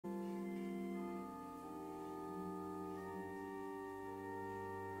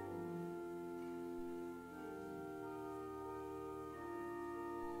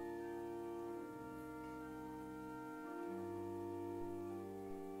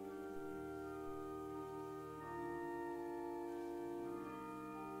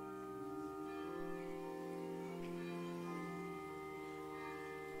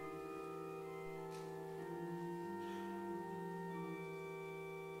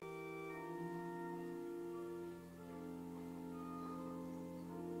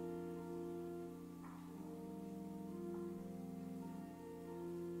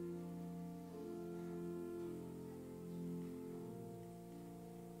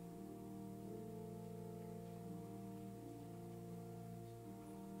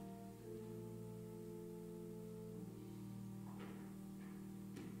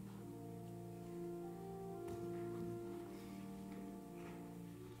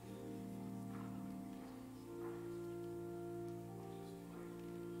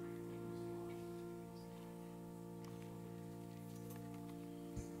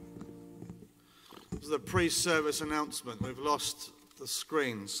The pre-service announcement. We've lost the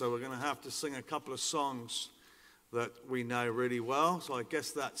screen, so we're going to have to sing a couple of songs that we know really well. So I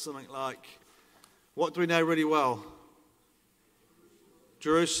guess that's something like, what do we know really well?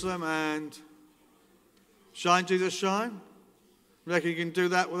 Jerusalem and Shine, Jesus, Shine. You reckon you can do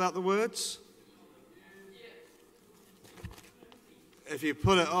that without the words? If you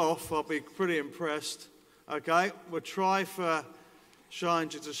pull it off, I'll be pretty impressed. Okay, we'll try for Shine,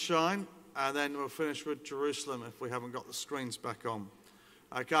 Jesus, Shine. And then we'll finish with Jerusalem if we haven't got the screens back on.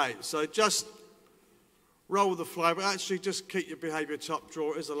 Okay, so just roll with the flow, but actually just keep your behaviour top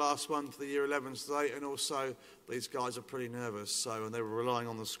drawer. It is the last one for the Year 11s today, and also these guys are pretty nervous, and they were relying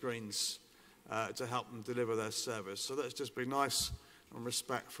on the screens to help them deliver their service. So let's just be nice and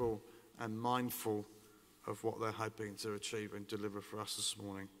respectful and mindful of what they're hoping to achieve and deliver for us this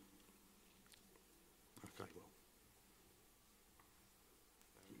morning. Okay, well.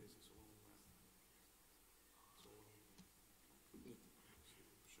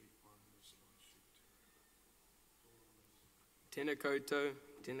 Tēnā koutou,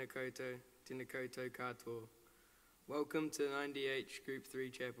 tēnā koutou, tēnā koutou katoa. Welcome to 90H Group 3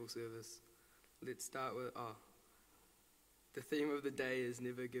 Chapel service. Let's start with, the theme of the day is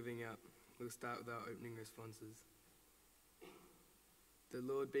never giving up. We'll start with our opening responses. The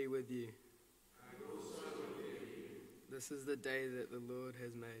Lord be with you. And also with you. This is the day that the Lord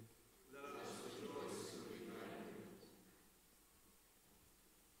has made. Let us rejoice and be glad in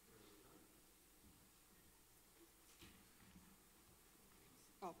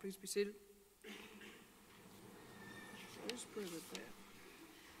it. Please be seated. Let's pray with that.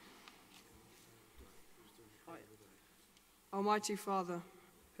 Almighty Father,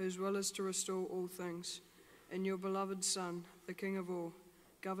 whose will is to restore all things, in your beloved Son, the King of all,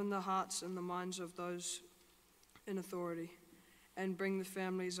 govern the hearts and the minds of those in authority, and bring the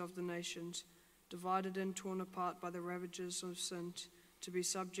families of the nations, divided and torn apart by the ravages of sin, to be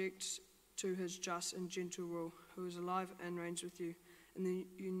subject to his just and gentle rule, who is alive and reigns with you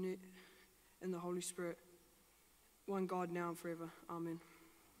in the Holy Spirit, one God, now and forever. Amen.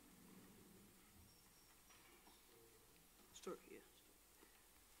 Start here.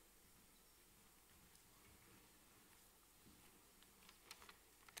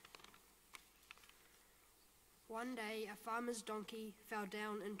 One day, a farmer's donkey fell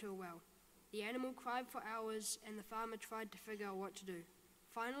down into a well. The animal cried for hours, and the farmer tried to figure out what to do.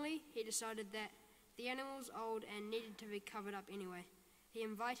 Finally, he decided that the animal was old and needed to be covered up anyway. He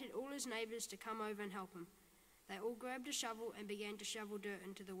invited all his neighbours to come over and help him. They all grabbed a shovel and began to shovel dirt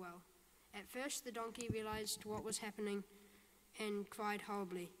into the well. At first, the donkey realised what was happening and cried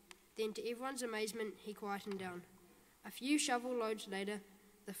horribly. Then, to everyone's amazement, he quietened down. A few shovel loads later,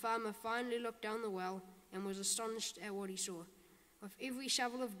 the farmer finally looked down the well and was astonished at what he saw. With every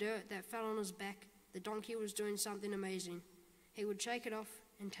shovel of dirt that fell on his back, the donkey was doing something amazing. He would shake it off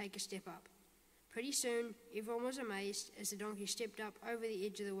and take a step up. Pretty soon, everyone was amazed as the donkey stepped up over the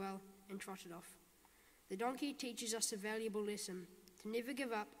edge of the well and trotted off. The donkey teaches us a valuable lesson, to never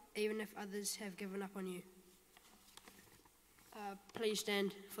give up, even if others have given up on you. Please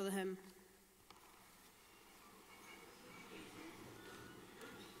stand for the hymn.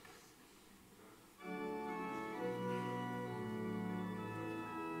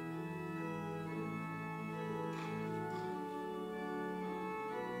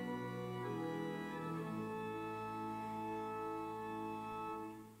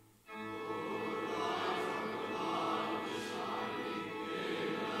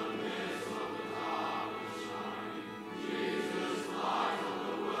 Jesus, light of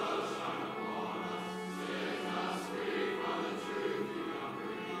the world, shine.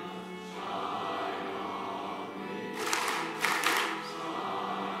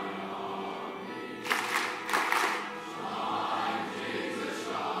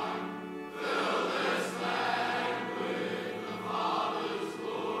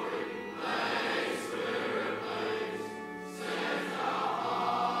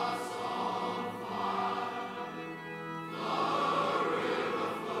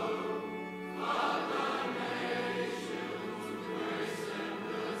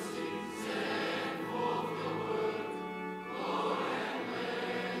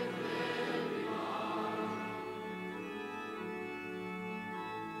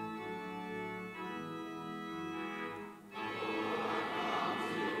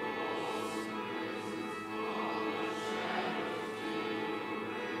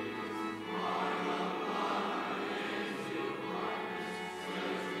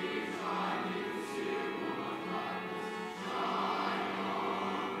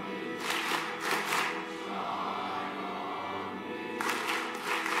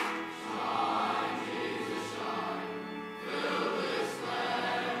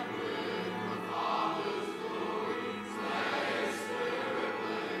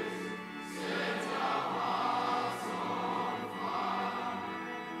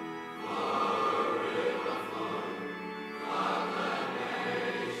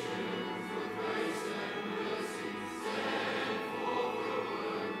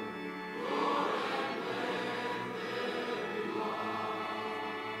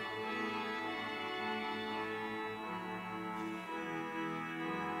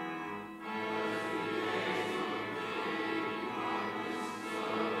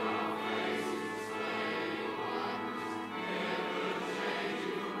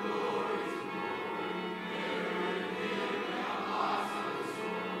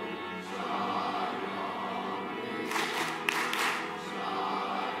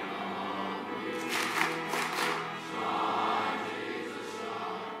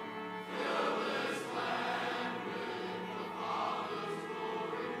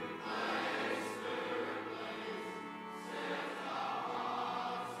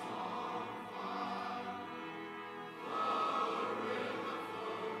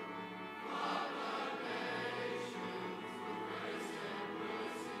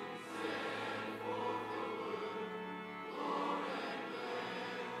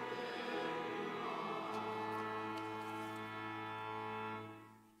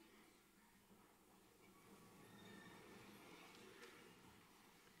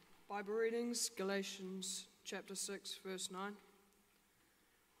 Bible readings, Galatians chapter 6, verse 9.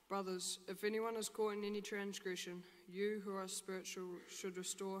 Brothers, if anyone is caught in any transgression, you who are spiritual should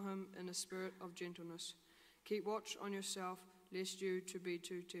restore him in a spirit of gentleness. Keep watch on yourself, lest you to be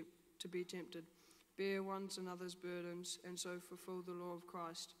tempted. Bear one another's burdens, and so fulfill the law of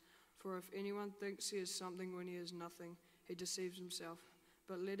Christ. For if anyone thinks he is something when he is nothing, he deceives himself.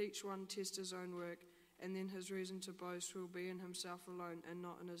 But let each one test his own work, and then his reason to boast will be in himself alone and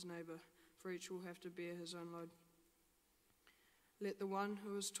not in his neighbor, for each will have to bear his own load. Let the one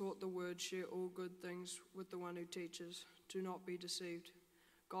who is taught the word share all good things with the one who teaches. Do not be deceived.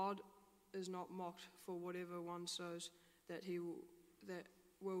 God is not mocked, for whatever one sows, that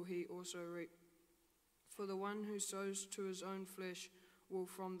will he also reap. For the one who sows to his own flesh will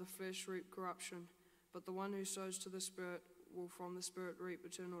from the flesh reap corruption, but the one who sows to the Spirit will from the Spirit reap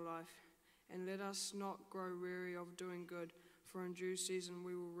eternal life. And let us not grow weary of doing good, for in due season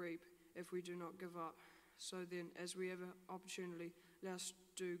we will reap if we do not give up. So then, as we have an opportunity, let us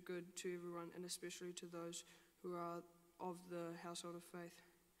do good to everyone, and especially to those who are of the household of faith.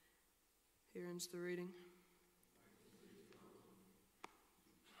 Here ends the reading.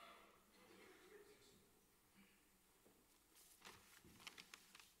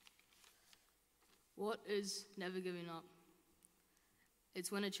 What is never giving up? It's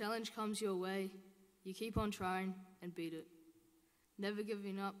when a challenge comes your way, you keep on trying and beat it. Never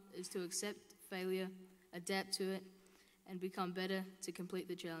giving up is to accept failure, adapt to it, and become better to complete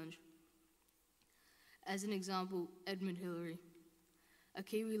the challenge. As an example, Edmund Hillary. A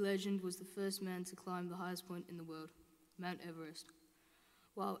Kiwi legend was the first man to climb the highest point in the world, Mount Everest.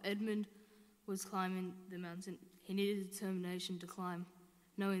 While Edmund was climbing the mountain, he needed determination to climb,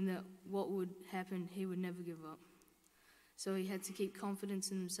 knowing that what would happen, he would never give up. So he had to keep confidence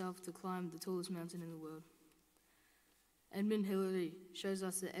in himself to climb the tallest mountain in the world. Edmund Hillary shows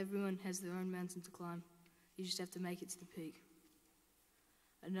us that everyone has their own mountain to climb. You just have to make it to the peak.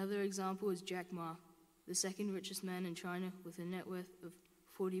 Another example is Jack Ma, the second richest man in China with a net worth of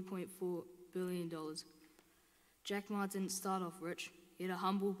 $40.4 billion. Jack Ma didn't start off rich. He had a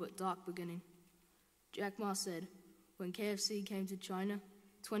humble but dark beginning. Jack Ma said, when KFC came to China,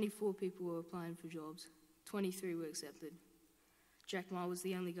 24 people were applying for jobs. 23 were accepted. Jack Ma was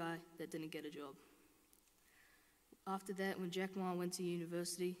the only guy that didn't get a job. After that, when Jack Ma went to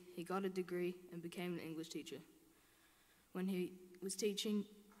university, he got a degree and became an English teacher. When he was teaching,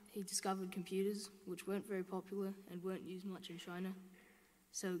 he discovered computers, which weren't very popular and weren't used much in China,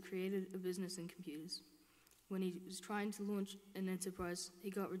 so he created a business in computers. When he was trying to launch an enterprise,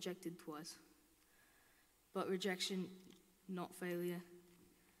 he got rejected twice. But rejection, not failure,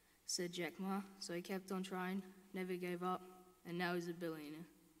 said Jack Ma, so he kept on trying, never gave up, and now he's a billionaire.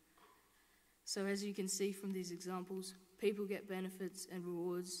 So as you can see from these examples, people get benefits and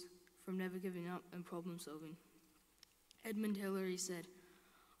rewards from never giving up and problem solving. Edmund Hillary said,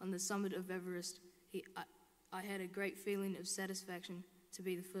 on the summit of Everest, I had a great feeling of satisfaction to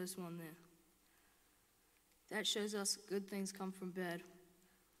be the first one there. That shows us good things come from bad.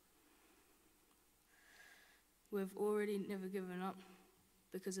 We've already never given up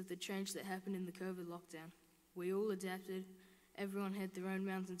because of the change that happened in the COVID lockdown. We all adapted, everyone had their own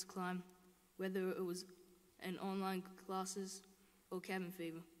mountain to climb, whether it was in online classes or cabin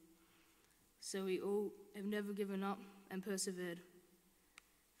fever. So we all have never given up and persevered.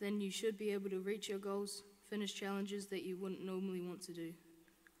 Then you should be able to reach your goals, finish challenges that you wouldn't normally want to do.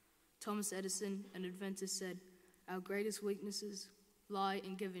 Thomas Edison, an inventor, said, our greatest weaknesses lie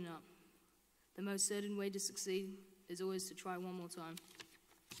in giving up. The most certain way to succeed is always to try one more time.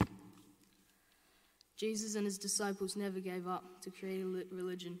 Jesus and his disciples never gave up to create a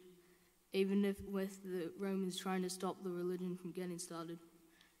religion, even if with the Romans trying to stop the religion from getting started.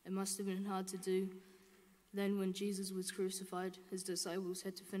 It must have been hard to do. Then when Jesus was crucified, his disciples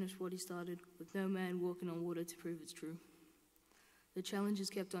had to finish what he started, with no man walking on water to prove it's true. The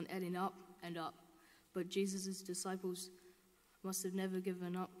challenges kept on adding up and up, but Jesus' disciples must have never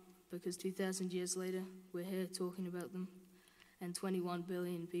given up, because 2,000 years later, we're here talking about them, and 21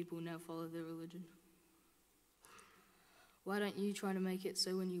 billion people now follow their religion. Why don't you try to make it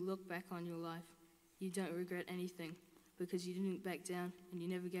so when you look back on your life, you don't regret anything, because you didn't back down and you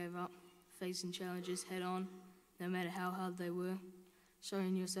never gave up, facing challenges head on, no matter how hard they were,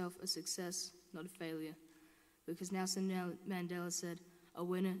 showing yourself a success, not a failure. Because Nelson Mandela said, a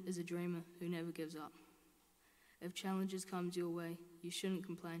winner is a dreamer who never gives up. If challenges come your way, you shouldn't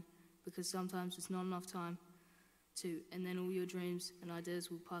complain, because sometimes it's not enough time and then all your dreams and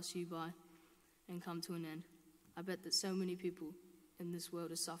ideas will pass you by and come to an end. I bet that so many people in this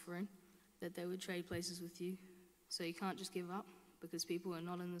world are suffering that they would trade places with you. So you can't just give up, because people are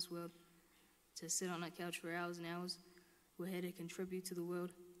not in this world to sit on a couch for hours and hours. We're here to contribute to the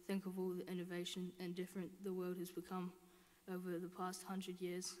world. Think of all the innovation and different the world has become over the past 100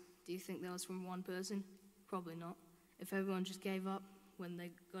 years. Do you think that was from one person? Probably not. If everyone just gave up when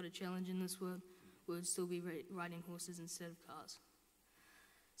they got a challenge in this world, we would still be riding horses instead of cars.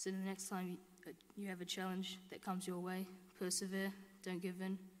 So the next time you have a challenge that comes your way, persevere, don't give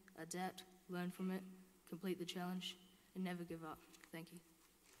in, adapt, learn from it, complete the challenge, and never give up. Thank you.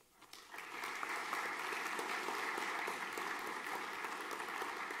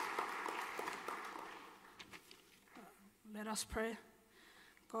 Let us pray.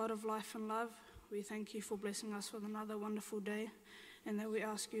 God of life and love, we thank you for blessing us with another wonderful day, and that we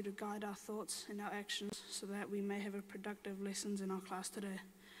ask you to guide our thoughts and our actions so that we may have a productive lessons in our class today.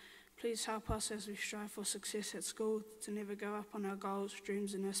 Please help us as we strive for success at school to never go up on our goals,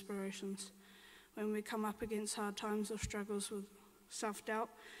 dreams and aspirations. When we come up against hard times or struggles with self-doubt,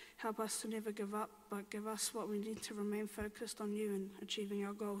 help us to never give up, but give us what we need to remain focused on you and achieving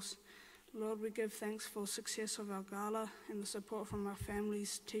our goals. Lord, we give thanks for success of our gala and the support from our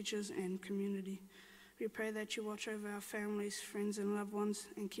families, teachers and community. We pray that you watch over our families, friends and loved ones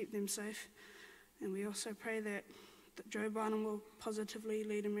and keep them safe. And we also pray that Joe Barnum will positively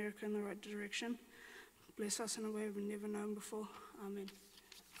lead America in the right direction. Bless us in a way we've never known before. Amen.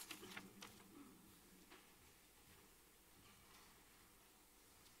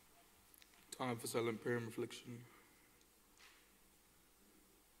 Time for silent prayer and reflection.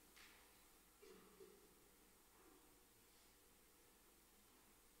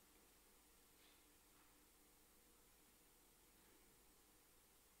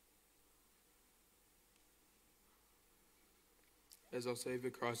 As our Saviour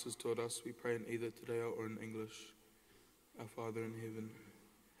Christ has taught us, we pray in either Te or in English. Our Father in heaven,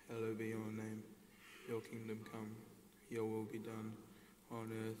 hallowed be your name. Your kingdom come, your will be done, on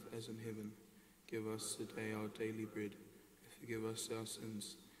earth as in heaven. Give us today our daily bread. Forgive us our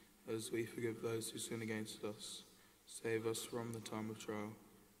sins, as we forgive those who sin against us. Save us from the time of trial,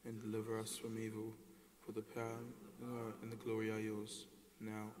 and deliver us from evil. For the power and the glory are yours,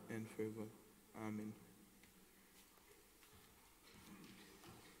 now and forever. Amen.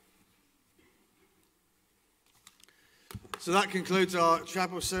 So that concludes our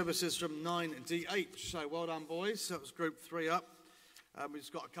chapel services from 9DH. So well done, boys. That was group 3 up. We've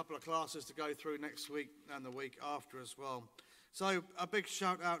just got a couple of classes to go through next week and the week after as well. So a big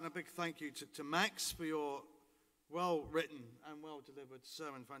shout out and a big thank you to Max for your well-written and well-delivered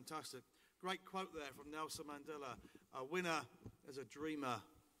sermon. Fantastic. Great quote there from Nelson Mandela. A winner is a dreamer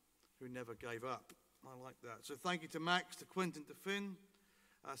who never gave up. I like that. So thank you to Max, to Quentin, to Finn.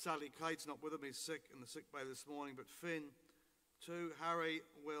 Sadly, Kate's not with him. He's sick in the sick bay this morning. But Finn, to Harry,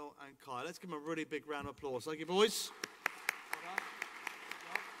 Will and Kai. Let's give them a really big round of applause. Thank you, boys. Well done.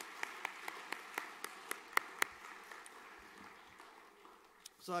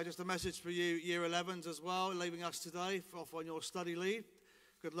 So just a message for you Year 11s as well, leaving us today off on your study leave.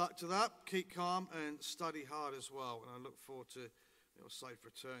 Good luck to that. Keep calm and study hard as well. And I look forward to your safe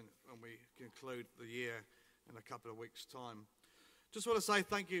return when we conclude the year in a couple of weeks' time. Just want to say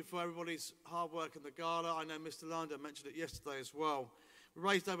thank you for everybody's hard work in the gala. I know Mr. Landa mentioned it yesterday as well. We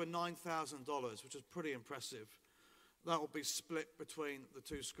raised over $9,000, which is pretty impressive. That will be split between the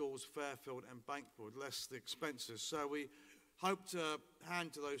two schools, Fairfield and Bankwood, less the expenses. So we hope to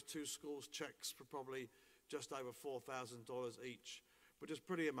hand to those two schools cheques for probably just over $4,000 each, which is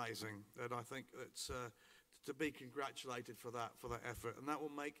pretty amazing. And I think it's to be congratulated for that effort. And that will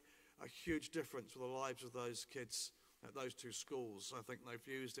make a huge difference for the lives of those kids at those two schools. I think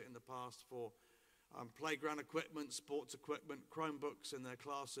they've used it in the past for playground equipment, sports equipment, Chromebooks in their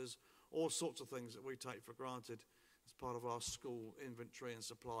classes, all sorts of things that we take for granted as part of our school inventory and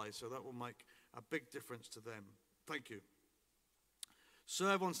supply. So that will make a big difference to them. Thank you.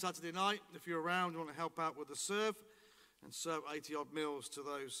 Serve on Saturday night. If you're around, you want to help out with the serve and serve 80-odd meals to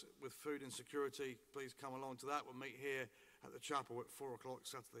those with food insecurity, please come along to that. We'll meet here at the chapel at 4 o'clock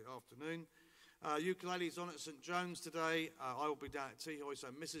Saturday afternoon. Ukulele's on at St John's today. I will be down at Tehoy, so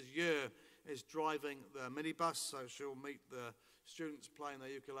Mrs. Yer is driving the minibus, so she'll meet the students playing their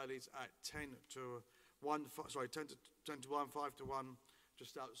ukuleles at 10 to 1, 5 to 1,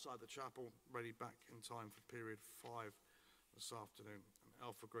 just outside the chapel, ready back in time for period 5 this afternoon. And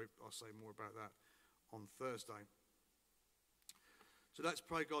Alpha Group, I'll say more about that on Thursday. So let's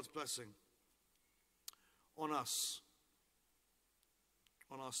pray God's blessing on us,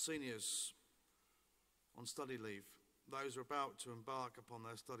 on our seniors on study leave, those who are about to embark upon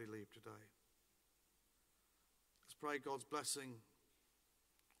their study leave today. Let's pray God's blessing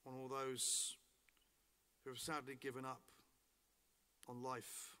on all those who have sadly given up on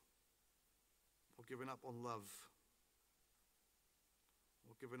life, or giving up on love,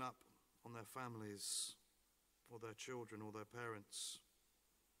 or giving up on their families, or their children, or their parents.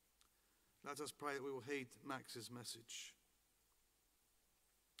 Let us pray that we will heed Max's message.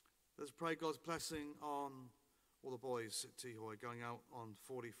 Let's pray God's blessing on all the boys at Tihoy going out on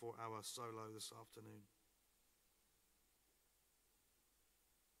 44-hour solo this afternoon.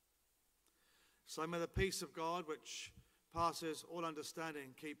 So may the peace of God, which passes all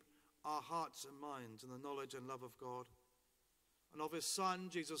understanding, keep our hearts and minds in the knowledge and love of God and of his Son,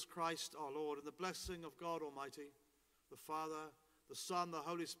 Jesus Christ our Lord, and the blessing of God Almighty, the Father, the Son, the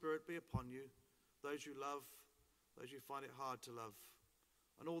Holy Spirit be upon you, those you love, those you find it hard to love,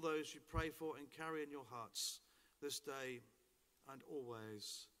 and all those you pray for and carry in your hearts this day and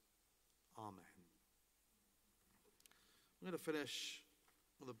always. Amen. I'm going to finish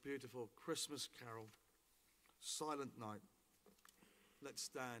with a beautiful Christmas carol, Silent Night. Let's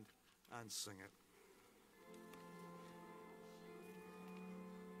stand and sing it.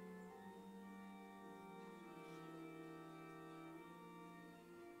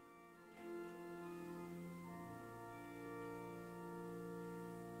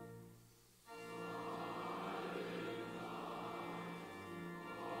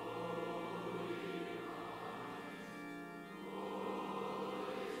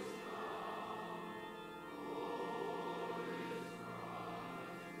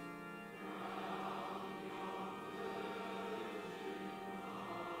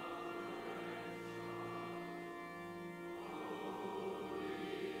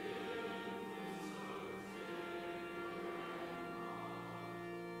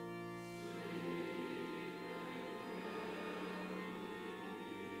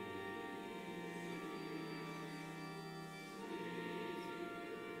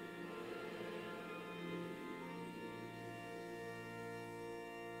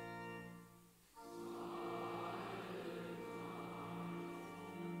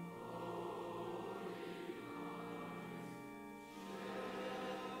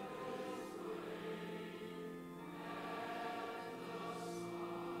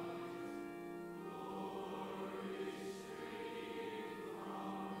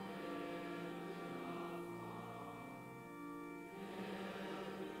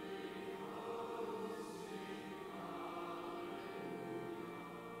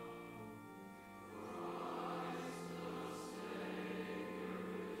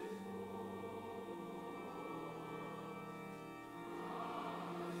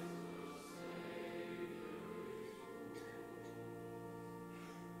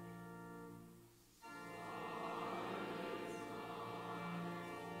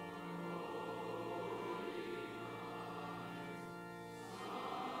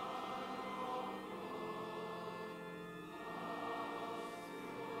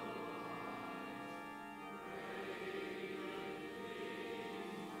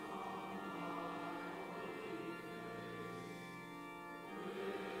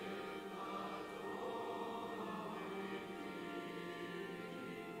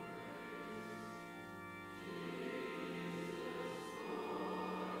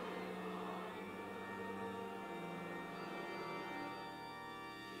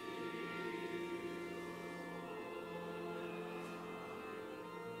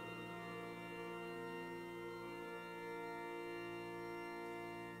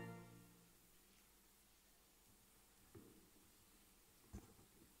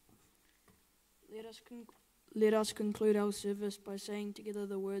 Let us conclude our service by saying together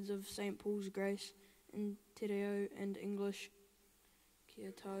the words of St. Paul's Grace in Te Reo and English.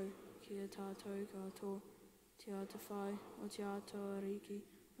 Kia tau, kia tātou katoa, te ata whai o te atua riki,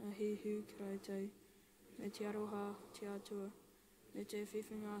 a hihu ki rautau, me te aroha te atua, me te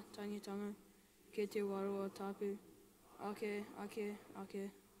whiwhinga tangitanga, ke te waro o tāpu, ake, ake,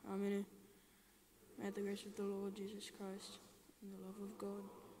 ake, amenu. May the grace of the Lord Jesus Christ, and the love of God,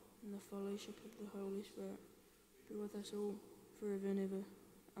 and the fellowship of the Holy Spirit be with us all, forever and ever.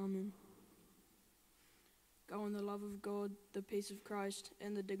 Amen. Go in the love of God, the peace of Christ,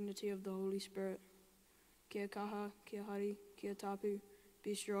 and the dignity of the Holy Spirit. Kia kaha, kia hari, kia tapu.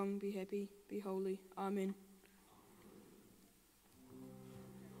 Be strong, be happy, be holy. Amen.